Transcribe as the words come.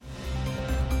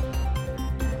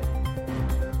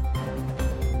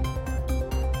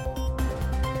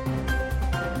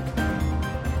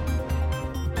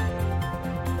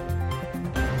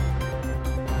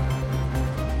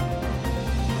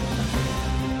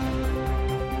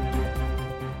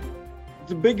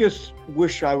The biggest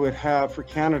wish I would have for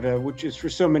Canada, which is for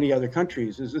so many other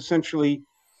countries, is essentially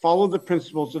follow the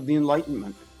principles of the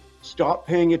Enlightenment. Stop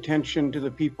paying attention to the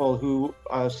people who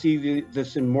see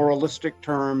this in moralistic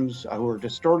terms, who are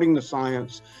distorting the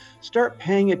science. Start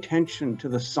paying attention to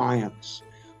the science.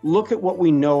 Look at what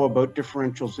we know about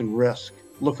differentials in risk.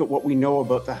 Look at what we know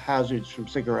about the hazards from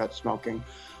cigarette smoking.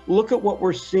 Look at what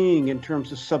we're seeing in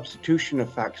terms of substitution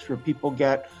effects where people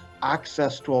get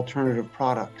access to alternative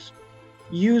products.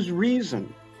 Use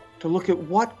reason to look at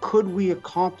what could we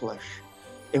accomplish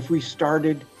if we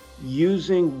started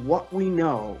using what we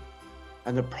know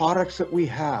and the products that we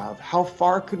have. How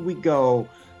far could we go?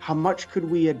 How much could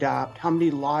we adapt? How many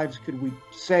lives could we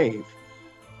save?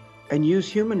 And use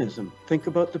humanism. Think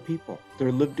about the people,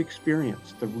 their lived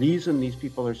experience, the reason these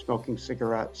people are smoking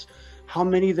cigarettes. How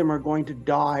many of them are going to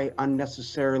die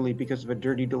unnecessarily because of a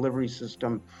dirty delivery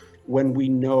system when we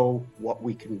know what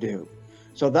we can do?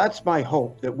 So that's my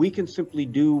hope, that we can simply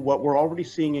do what we're already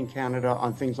seeing in Canada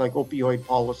on things like opioid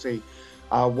policy,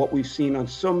 what we've seen on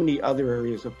so many other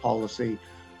areas of policy.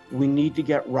 We need to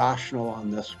get rational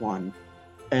on this one.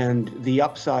 And the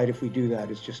upside, if we do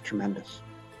that, is just tremendous.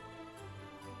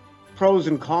 Pros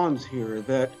and cons here.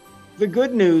 That the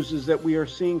good news is that we are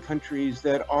seeing countries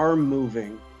that are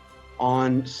moving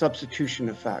on substitution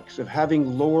effects of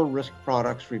having lower risk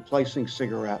products replacing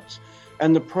cigarettes.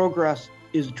 And the progress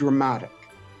is dramatic.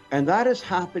 And that is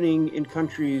happening in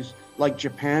countries like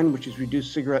Japan, which has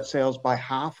reduced cigarette sales by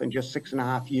half in just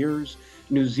 6.5 years.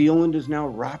 New Zealand is now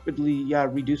rapidly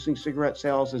reducing cigarette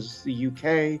sales, as the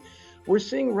UK. We're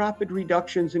seeing rapid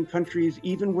reductions in countries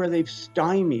even where they've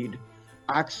stymied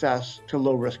access to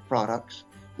low-risk products,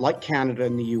 like Canada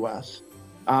and the US.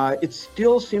 It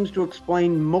still seems to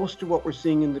explain most of what we're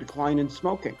seeing in the decline in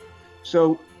smoking.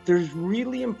 So there's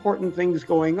really important things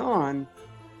going on,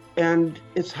 and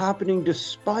it's happening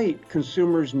despite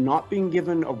consumers not being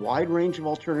given a wide range of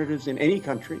alternatives in any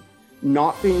country,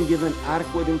 not being given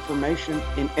adequate information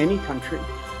in any country,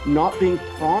 not being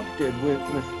prompted with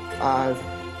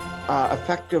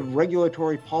effective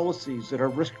regulatory policies that are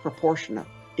risk proportionate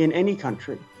in any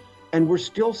country. And we're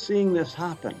still seeing this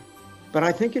happen. But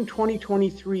I think in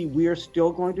 2023, we are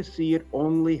still going to see it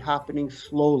only happening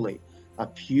slowly. A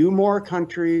few more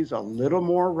countries, a little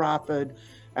more rapid,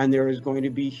 and there is going to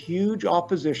be huge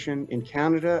opposition in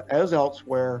Canada as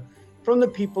elsewhere from the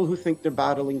people who think they're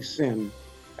battling sin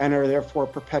and are therefore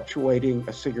perpetuating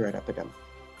a cigarette epidemic.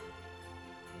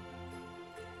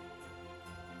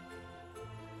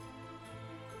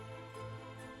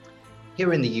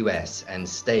 Here in the US, and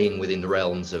staying within the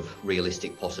realms of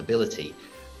realistic possibility,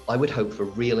 I would hope for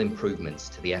real improvements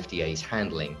to the FDA's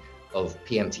handling of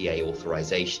PMTA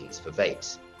authorizations for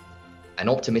vapes. An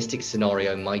optimistic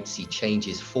scenario might see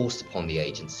changes forced upon the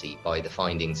agency by the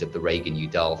findings of the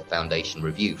Reagan-Udall Foundation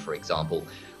review, for example,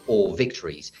 or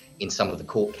victories in some of the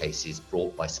court cases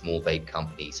brought by small vape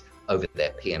companies over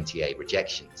their PMTA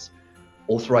rejections.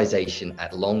 Authorization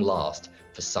at long last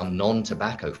for some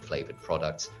non-tobacco flavored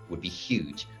products would be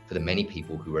huge for the many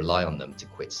people who rely on them to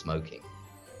quit smoking.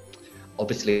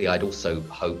 Obviously, I'd also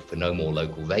hope for no more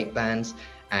local vape bans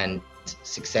and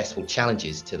successful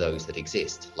challenges to those that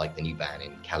exist, like the new ban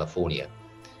in California.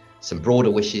 Some broader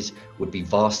wishes would be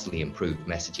vastly improved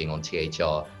messaging on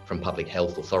THR from public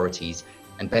health authorities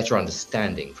and better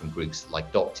understanding from groups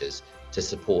like doctors to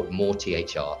support more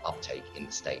THR uptake in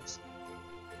the States.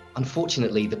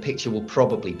 Unfortunately, the picture will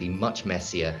probably be much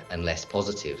messier and less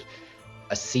positive.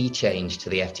 A sea change to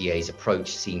the FDA's approach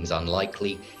seems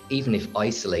unlikely, even if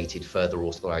isolated further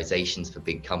authorizations for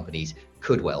big companies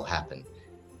could well happen.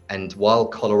 And while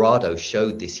Colorado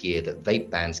showed this year that vape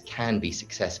bans can be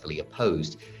successfully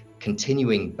opposed,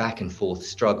 continuing back and forth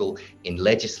struggle in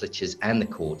legislatures and the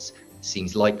courts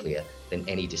seems likelier than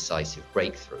any decisive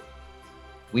breakthrough.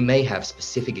 We may have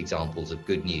specific examples of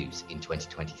good news in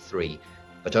 2023,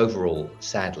 but overall,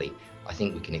 sadly, I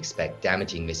think we can expect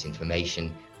damaging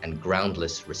misinformation and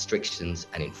groundless restrictions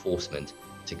and enforcement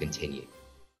to continue.